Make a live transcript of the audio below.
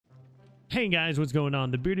Hey guys, what's going on?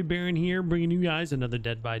 The Bearded Baron here, bringing you guys another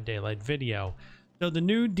Dead by Daylight video. So the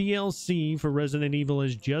new DLC for Resident Evil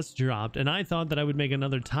has just dropped, and I thought that I would make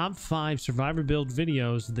another top 5 survivor build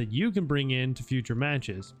videos that you can bring in to future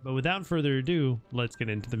matches. But without further ado, let's get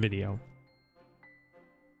into the video.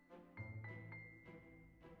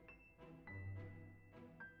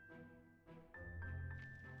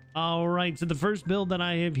 Alright, so the first build that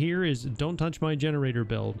I have here is Don't Touch My Generator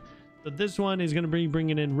build. So this one is going to be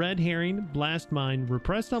bringing in Red Herring, Blast Mine,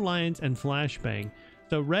 Repressed Alliance, and Flashbang.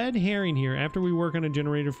 So Red Herring here, after we work on a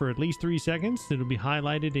generator for at least 3 seconds, it'll be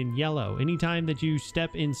highlighted in yellow. Anytime that you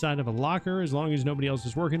step inside of a locker, as long as nobody else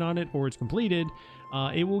is working on it or it's completed,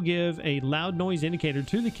 it will give a loud noise indicator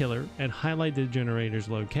to the killer and highlight the generator's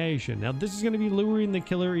location. Now this is going to be luring the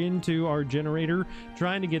killer into our generator,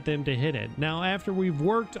 trying to get them to hit it. Now after we've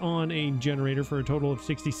worked on a generator for a total of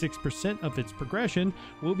 66% of its progression,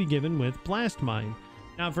 we'll be given with Blast Mine.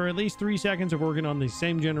 Now for at least 3 seconds of working on the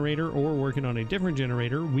same generator or working on a different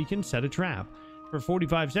generator, we can set a trap. For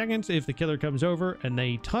 45 seconds, if the killer comes over and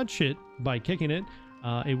they touch it by kicking it,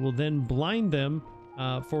 it will then blind them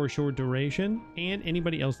for a short duration and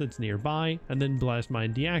anybody else that's nearby, and then Blast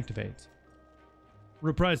Mine deactivates.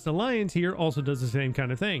 Repressed Alliance here also does the same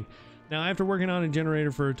kind of thing. Now after working on a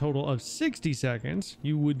generator for a total of 60 seconds,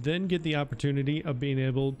 you would then get the opportunity of being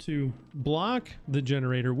able to block the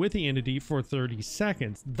generator with the entity for 30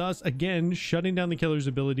 seconds, thus again shutting down the killer's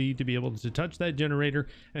ability to be able to touch that generator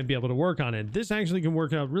and be able to work on it. This actually can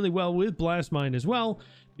work out really well with Blast Mine as well,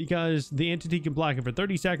 because the entity can block it for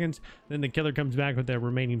 30 seconds, then the killer comes back with their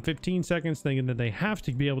remaining 15 seconds thinking that they have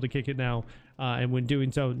to be able to kick it now, and when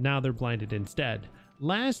doing so, now they're blinded instead.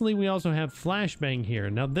 Lastly, we also have Flashbang here.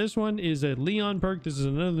 Now this one is a Leon perk. This is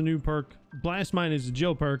another new perk. Blast Mine is a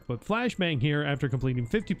Jill perk, but Flashbang here, after completing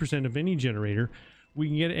 50% of any generator, we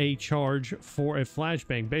can get a charge for a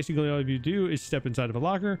flashbang. Basically all you do is step inside of a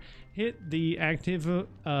locker, hit the active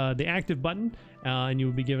button, and you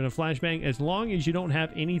will be given a flashbang as long as you don't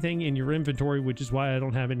have anything in your inventory, which is why I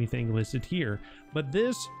don't have anything listed here. But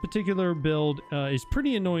this particular build is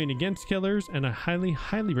pretty annoying against killers, and I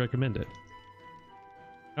highly recommend it.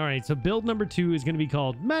 Alright, so build number 2 is going to be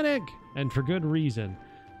called Medic, and for good reason.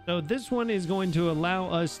 So this one is going to allow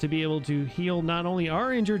us to be able to heal not only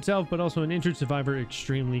our injured self, but also an injured survivor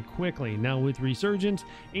extremely quickly. Now with Resurgence,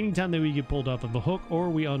 anytime that we get pulled off of a hook or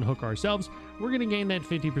we unhook ourselves, we're going to gain that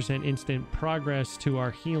 50% instant progress to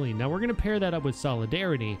our healing. Now we're going to pair that up with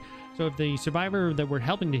Solidarity. So if the survivor that we're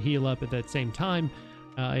helping to heal up at that same time,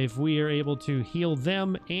 if we are able to heal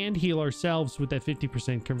them and heal ourselves with that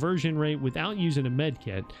 50% conversion rate without using a med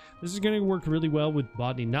kit, this is going to work really well with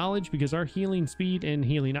Body Knowledge, because our healing speed and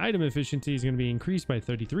healing item efficiency is going to be increased by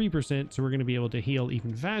 33%, so we're going to be able to heal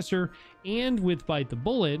even faster. And with Bite the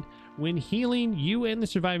Bullet, when healing, you and the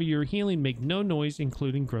survivor you're healing make no noise,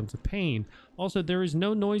 including grunts of pain. Also, there is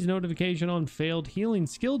no noise notification on failed healing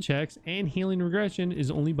skill checks, and healing regression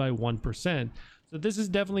is only by 1%. So this is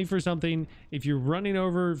definitely for something, if you're running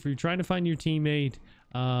over, if you're trying to find your teammate,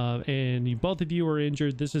 and both of you are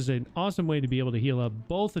injured, this is an awesome way to be able to heal up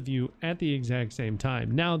both of you at the exact same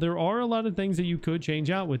time. Now, there are a lot of things that you could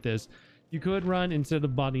change out with this. You could run, instead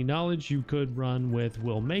of Body Knowledge, you could run with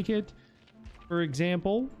Will Make It. For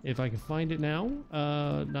example, if I can find it now,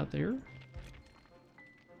 not there.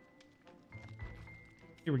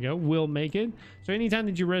 Here we go, Will Make It. So anytime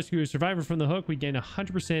that you rescue a survivor from the hook, we gain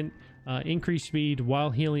 100% increased speed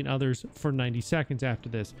while healing others for 90 seconds after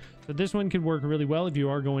this. So this one could work really well if you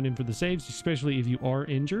are going in for the saves, especially if you are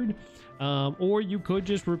injured. Or you could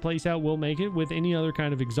just replace out Will Make It with any other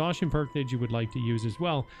kind of exhaustion perk that you would like to use as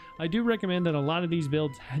well. I do recommend that a lot of these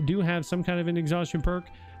builds do have some kind of an exhaustion perk,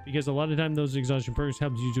 because a lot of time those exhaustion perks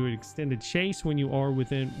help you do an extended chase when you are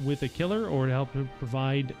with a killer, or to help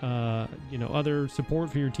provide other support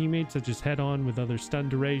for your teammates, such as head on with other stun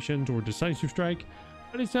durations or decisive strike.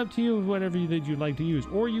 But it's up to you, whatever that you'd like to use.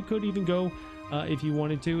 Or you could even go, if you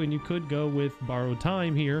wanted to, and you could go with Borrowed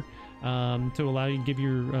Time here, to allow you to give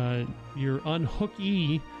your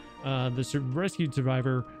unhookee, the rescued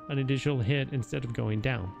survivor, an additional hit instead of going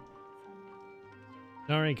down.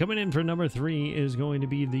 Alright, coming in for number 3 is going to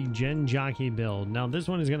be the Gen Jockey build. Now this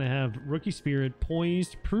one is going to have Rookie Spirit,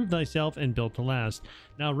 Poised, Prove Thyself, and Built to Last.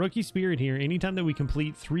 Now Rookie Spirit here, anytime that we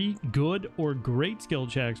complete 3 good or great skill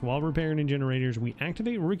checks while repairing in generators, we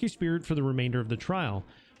activate Rookie Spirit for the remainder of the trial.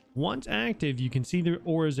 Once active, you can see the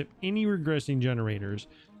auras of any regressing generators.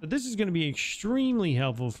 So this is going to be extremely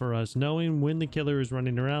helpful for us, knowing when the killer is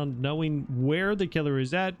running around, knowing where the killer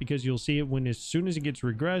is at, because you'll see it when, as soon as it gets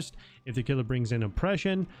regressed, if the killer brings in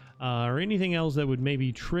oppression, or anything else that would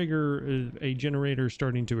maybe trigger a generator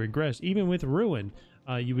starting to regress. Even with Ruin,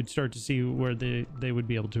 you would start to see where they would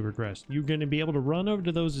be able to regress. You're going to be able to run over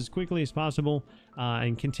to those as quickly as possible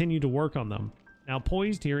and continue to work on them. Now,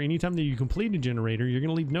 poised here, anytime that you complete a generator, you're going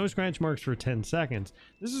to leave no scratch marks for 10 seconds.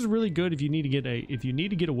 This is really good if you need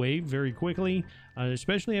to get away very quickly,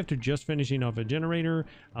 especially after just finishing off a generator.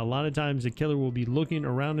 A lot of times the killer will be looking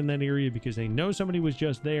around in that area because they know somebody was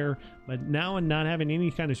just there, but now and not having any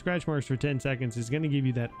kind of scratch marks for 10 seconds is going to give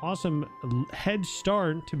you that awesome head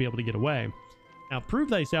start to be able to get away. Now, Prove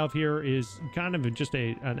Thyself here is kind of just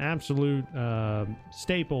an absolute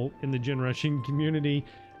staple in the gen rushing community.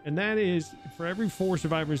 And that is for every 4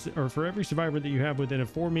 survivors, or for every survivor that you have within a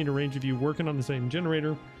 4-meter range of you working on the same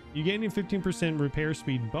generator, you gain a 15% repair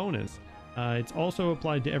speed bonus. It's also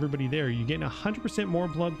applied to everybody there. You gain 100% more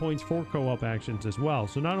blood points for co-op actions as well.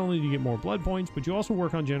 So not only do you get more blood points, but you also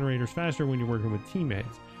work on generators faster when you're working with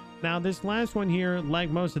teammates. Now, this last one here, like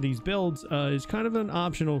most of these builds, is kind of an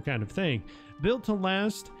optional kind of thing. Built to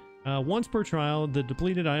last. Once per trial, the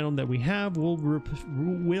depleted item that we have will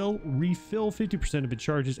refill 50% of its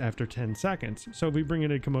charges after 10 seconds. So if we bring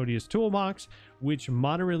in a Commodious Toolbox, which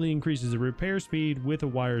moderately increases the repair speed with a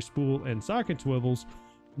wire spool and socket swivels,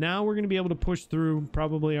 now we're going to be able to push through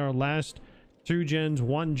probably our last 2 gens,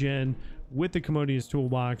 1 gen with the Commodious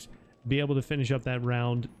Toolbox, be able to finish up that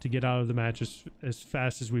round to get out of the match as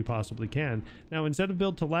fast as we possibly can. Now, instead of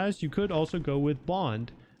Built to Last, you could also go with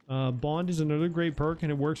Bond. Bond is another great perk,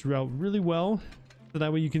 and it works out really well, so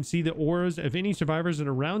that way you can see the auras of any survivors that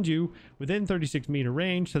are around you within 36-meter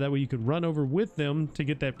range, so that way you can run over with them to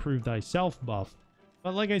get that Prove Thyself buff.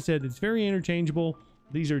 But like I said, it's very interchangeable.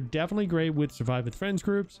 These are definitely great with Survive with Friends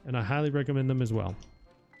groups, and I highly recommend them as well.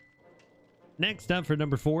 Next up, for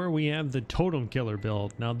number 4, we have the Totem Killer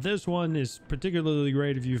build. Now, this one is particularly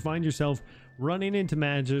great if you find yourself running into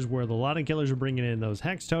matches where a lot of killers are bringing in those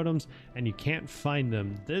hex totems and you can't find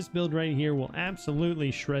them. This build right here will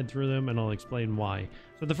absolutely shred through them, and I'll explain why.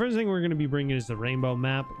 So the first thing we're going to be bringing is the rainbow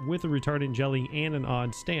map with a retardant jelly and an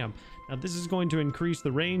odd stamp. Now, this is going to increase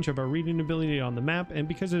the range of our reading ability on the map, and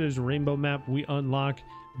because it is a rainbow map, we unlock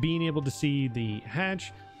being able to see the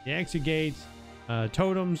hatch, the exit gates,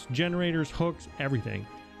 totems, generators, hooks, everything.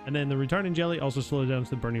 And then the retardant jelly also slows down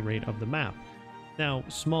the burning rate of the map. Now,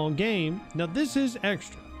 small game. Now, this is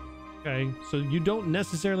extra. Okay, so you don't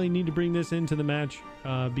necessarily need to bring this into the match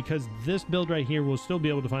because this build right here will still be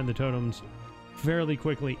able to find the totems fairly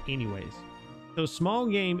quickly anyways. So small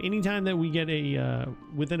game, anytime that we get a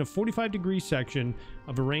within a 45-degree section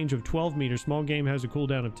of a range of 12 meters, small game has a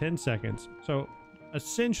cooldown of 10 seconds. So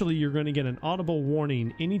essentially, you're going to get an audible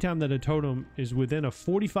warning anytime that a totem is within a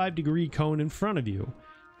 45-degree cone in front of you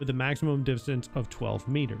with a maximum distance of 12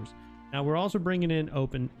 meters. Now, we're also bringing in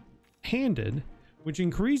Open-Handed, which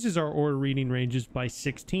increases our aura reading ranges by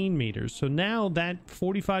 16 meters. So now that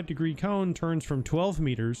 45-degree cone turns from 12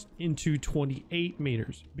 meters into 28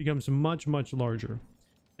 meters. It becomes much, much larger.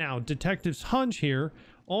 Now, Detective's Hunch here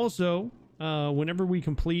also... whenever we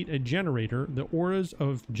complete a generator, the auras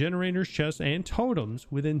of generators, chests, and totems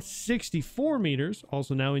within 64 meters,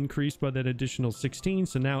 also now increased by that additional 16,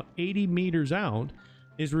 so now 80 meters out,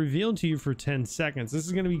 is revealed to you for 10 seconds. This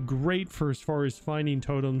is going to be great for as far as finding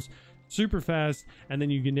totems super fast, and then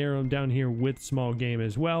you can narrow them down here with small game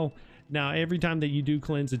as well. Now, every time that you do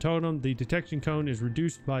cleanse a totem, the detection cone is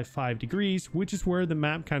reduced by 5 degrees, which is where the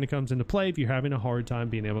map kind of comes into play if you're having a hard time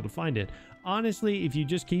being able to find it. Honestly, if you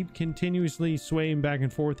just keep continuously swaying back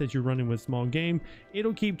and forth as you're running with small game,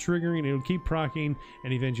 it'll keep triggering, it'll keep proccing,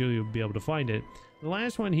 and eventually you'll be able to find it. The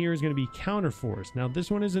last one here is going to be Counterforce. Now,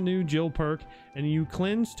 this one is a new Jill perk, and you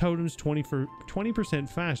cleanse totems 20%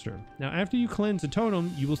 faster. Now, after you cleanse a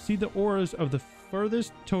totem, you will see the auras of the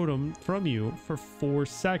furthest totem from you for 4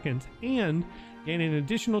 seconds, and gain an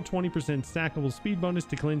additional 20% stackable speed bonus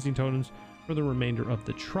to cleansing totems for the remainder of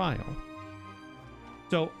the trial.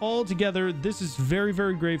 So altogether, this is very,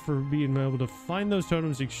 very great for being able to find those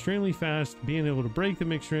totems extremely fast, being able to break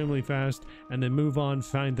them extremely fast, and then move on,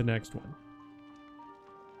 find the next one.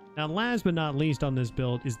 Now, last but not least on this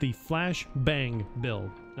build is the Flash Bang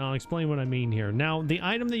build. Now, I'll explain what I mean here. Now, the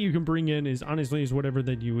item that you can bring in is honestly whatever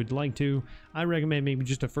that you would like to. I recommend maybe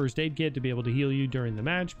just a first aid kit to be able to heal you during the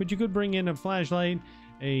match, but you could bring in a flashlight,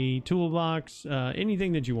 a toolbox,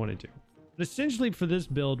 anything that you wanted to. But essentially for this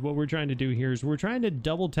build, what we're trying to do here is we're trying to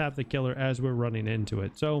double tap the killer as we're running into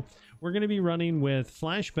it. So we're going to be running with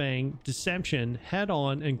Flashbang, Deception, Head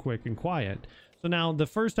On, and Quick and Quiet. So now the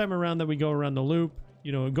first time around that we go around the loop,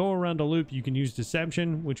 you know, go around a loop, you can use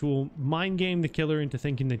deception, which will mind game the killer into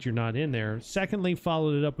thinking that you're not in there. Secondly,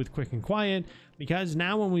 followed it up with quick and quiet, because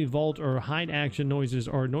now when we vault or hide action noises,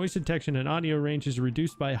 our noise detection and audio range is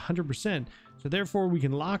reduced by 100%. So therefore we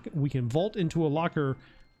can vault into a locker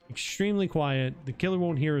extremely quiet. The killer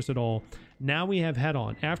won't hear us at all. Now we have head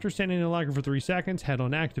on. After standing in the locker for 3 seconds, head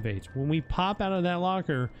on activates. When we pop out of that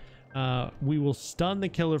locker, we will stun the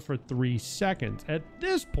killer for 3 seconds. At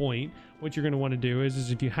this point, what you're going to want to do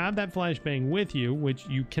is if you have that flashbang with you, which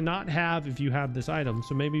you cannot have if you have this item,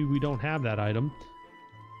 so maybe we don't have that item,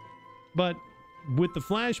 but with the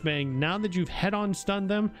flashbang, now that you've head on stunned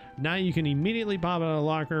them, now you can immediately pop out of the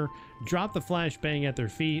locker, drop the flashbang at their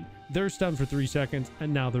feet, they're stunned for 3 seconds,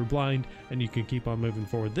 and now they're blind, and you can keep on moving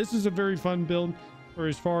forward. This is a very fun build for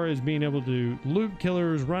as far as being able to loop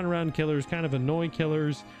killers, run around killers, kind of annoy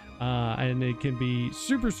killers, and it can be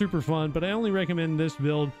super fun. But I only recommend this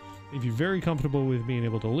build if you're very comfortable with being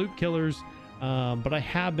able to loop killers. But I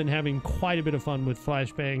have been having quite a bit of fun with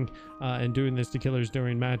flashbang and doing this to killers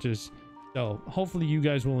during matches, so hopefully you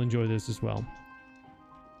guys will enjoy this as well.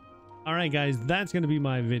 All right guys, that's going to be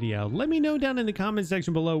my video. Let me know down in the comment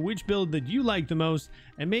section below which build that you like the most,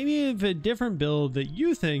 and maybe if a different build that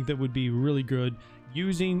you think that would be really good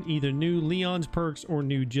using either new Leon's perks or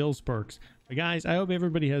new Jill's perks. But guys, I hope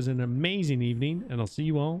everybody has an amazing evening, and I'll see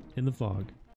you all in the fog.